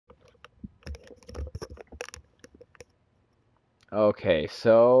Okay,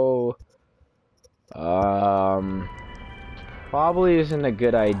 so probably isn't a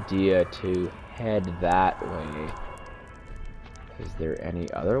good idea to head that way. Is there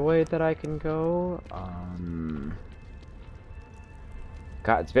any other way that I can go?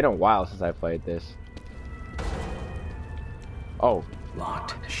 God, it's been a while since I played this. Oh,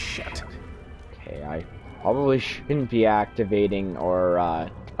 Locked. Shit. okay, I probably shouldn't be activating or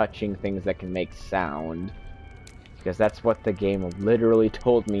touching things that can make sound. Because that's what the game literally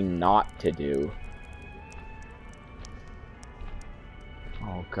told me not to do.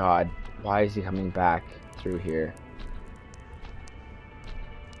 Oh god, why is he coming back through here?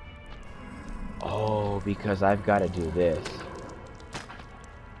 Oh, because I've got to do this.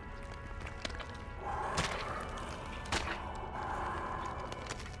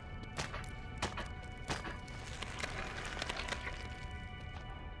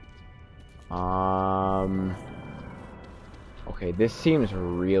 Okay, this seems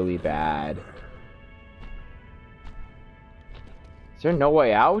really bad. Is there no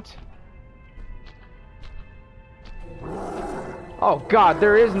way out? Oh god,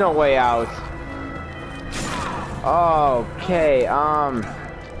 there is no way out. Okay, yeah,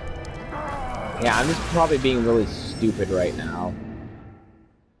 I'm just probably being really stupid right now.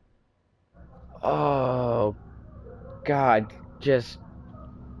 Oh god, just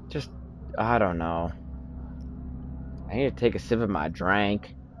I don't know. I need to take a sip of my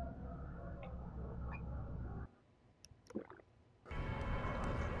drink.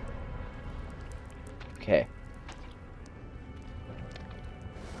 Okay.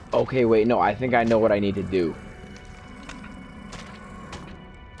 Okay, wait, no, I think I know what I need to do.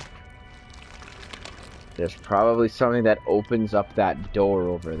 There's probably something that opens up that door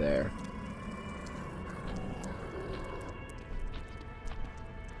over there.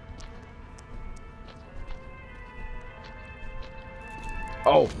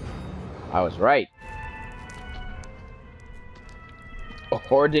 Oh, I was right.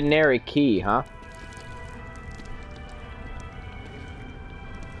 Ordinary key, huh?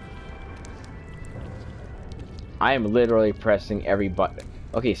 I am literally pressing every button.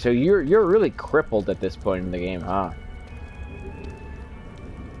 Okay, so you're really crippled at this point in the game, huh?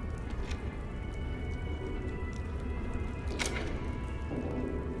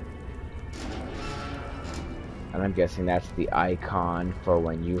 And I'm guessing that's the icon for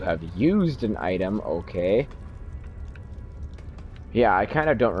when you have used an item, okay. Yeah, I kind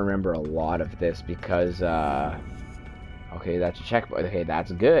of don't remember a lot of this because, okay, that's a checkpoint. Okay,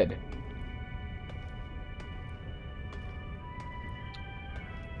 that's good.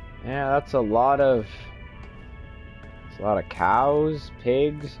 Yeah, that's a lot of cows,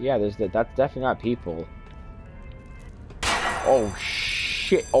 pigs. Yeah, that's definitely not people. Oh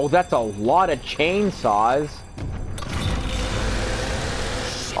shit! Oh, that's a lot of chainsaws.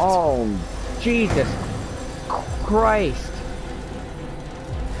 Oh, Jesus Christ!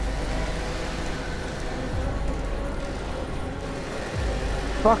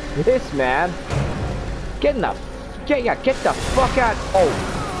 Fuck this, man! Get the fuck out!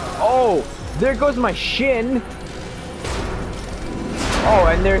 Oh, there goes my shin. Oh,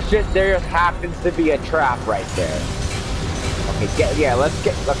 and there just happens to be a trap right there. Okay, let's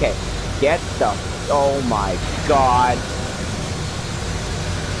get the. Oh my god.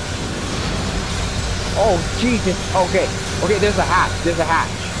 Oh Jesus. Okay, there's a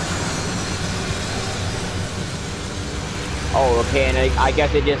hatch. Oh, okay, and I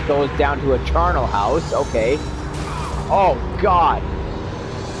guess it just goes down to a charnel house. Okay. Oh god.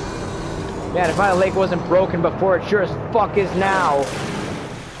 Man, if my leg wasn't broken before, it sure as fuck is now.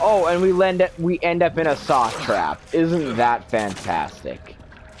 Oh, and we end up in a saw trap. Isn't that fantastic?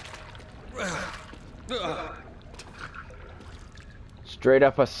 Straight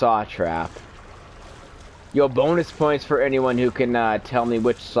up a saw trap. Yo, bonus points for anyone who can tell me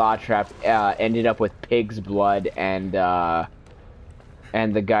which saw trap ended up with pig's blood and the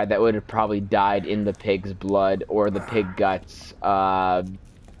guy that would have probably died in the pig's blood or the pig guts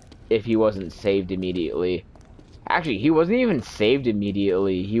if he wasn't saved immediately. Actually, he wasn't even saved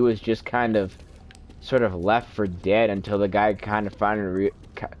immediately. He was just kind of sort of left for dead until the guy kind of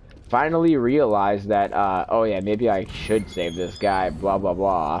finally realized that oh yeah, maybe I should save this guy, blah blah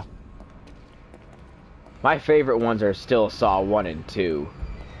blah. My favorite ones are still Saw 1 and 2.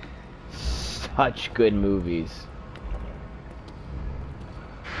 Such good movies.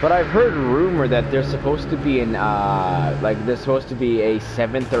 But I've heard rumor that there's supposed to be an there's supposed to be a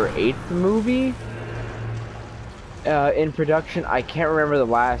 7th or 8th movie in production. I can't remember the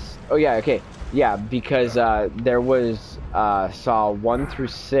last. Oh yeah, okay, yeah, because there was Saw 1 through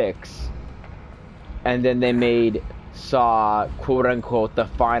 6, and then they made saw quote-unquote the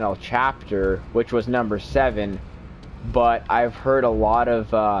final chapter, which was number 7, but I've heard a lot of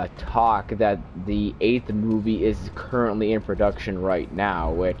talk that the 8th movie is currently in production right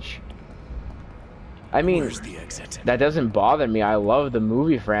now, which, I mean, Where's the exit? that doesn't bother me. I love the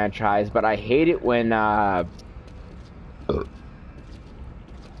movie franchise, but I hate it when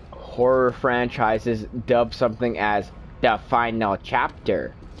horror franchises dub something as the final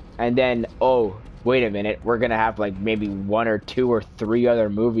chapter, and then, oh, wait a minute, we're gonna have like maybe 1 or 2 or 3 other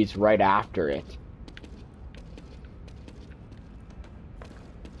movies right after it.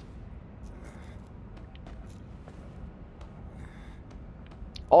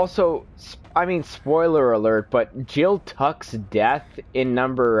 Also, I mean, spoiler alert, but Jill Tuck's death in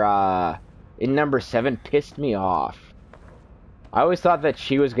number 7 pissed me off. I always thought that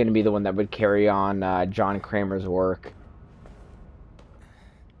she was going to be the one that would carry on John Kramer's work.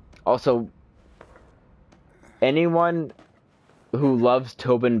 Also, anyone who loves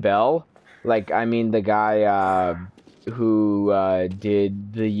Tobin Bell, like, I mean, the guy who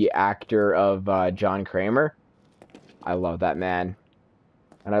did the actor of John Kramer, I love that man.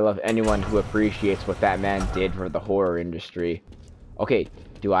 And I love anyone who appreciates what that man did for the horror industry. Okay,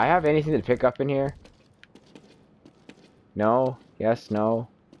 do I have anything to pick up in here? No? Yes? No?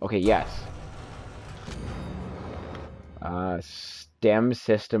 Okay, yes. STEM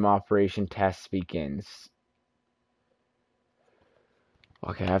system operation test begins.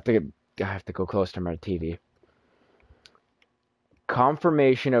 Okay, I have to go close to my TV.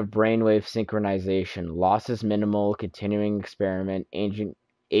 Confirmation of brainwave synchronization. Loss is minimal. Continuing experiment.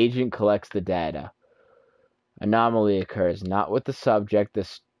 Agent collects the data. Anomaly occurs. Not with the subject. The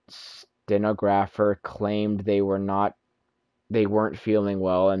stenographer claimed they weren't feeling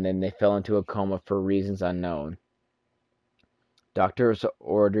well, and then they fell into a coma for reasons unknown. Doctor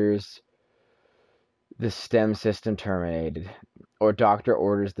orders the STEM system terminated. Or doctor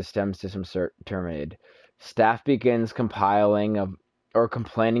orders the STEM system terminated. Staff begins complaining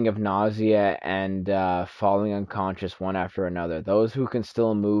of nausea and falling unconscious one after another. Those who can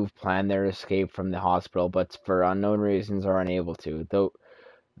still move plan their escape from the hospital, but for unknown reasons are unable to.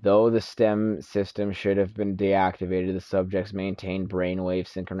 Though the STEM system should have been deactivated, the subjects maintain brainwave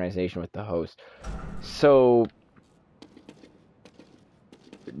synchronization with the host. So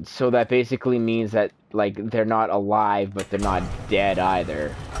that basically means that, like, they're not alive, but they're not dead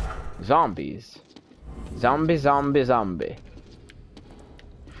either. Zombies. Zombie, zombie, zombie.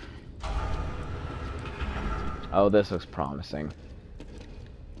 Oh, this looks promising.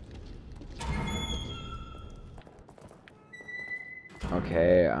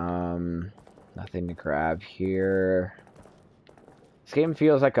 Okay, nothing to grab here. This game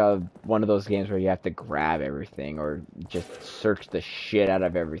feels like one of those games where you have to grab everything or just search the shit out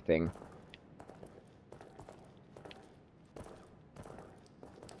of everything.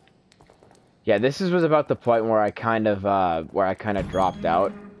 Yeah, was about the point where I kind of dropped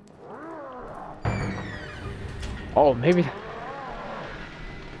out. Oh, maybe.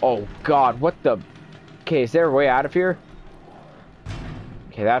 Oh God, what the? Okay, is there a way out of here?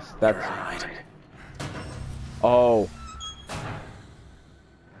 Okay, that's. Oh.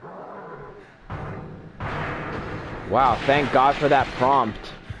 Wow, thank God for that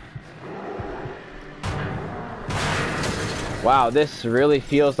prompt. Wow, this really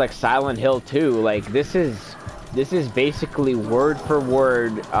feels like Silent Hill 2. Like, this is basically word for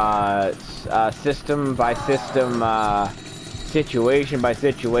word, system by system, situation by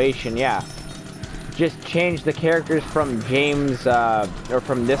situation, yeah. Just change the characters from James, or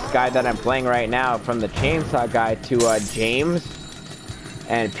from this guy that I'm playing right now, from the Chainsaw guy to, James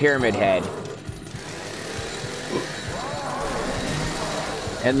and Pyramid Head.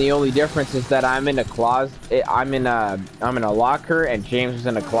 And the only difference is that I'm in a closet, I'm in a locker, and James was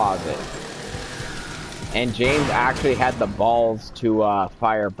in a closet. And James actually had the balls to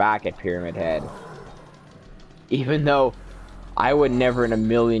fire back at Pyramid Head. Even though I would never in a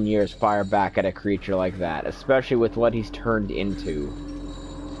million years fire back at a creature like that, especially with what he's turned into.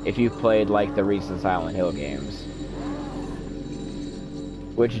 If you've played like the recent Silent Hill games.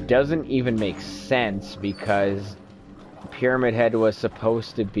 Which doesn't even make sense because Pyramid Head was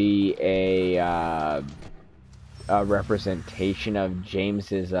supposed to be a representation of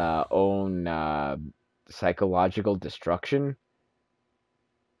James's own psychological destruction.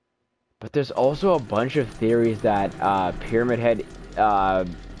 But there's also a bunch of theories that Pyramid Head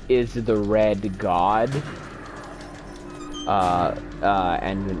is the Red God,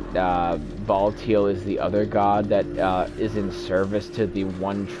 and Baltiel is the other god that is in service to the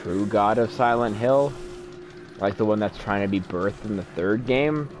one true god of Silent Hill. Like the one that's trying to be birthed in the third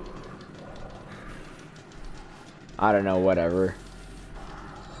game. I don't know, whatever.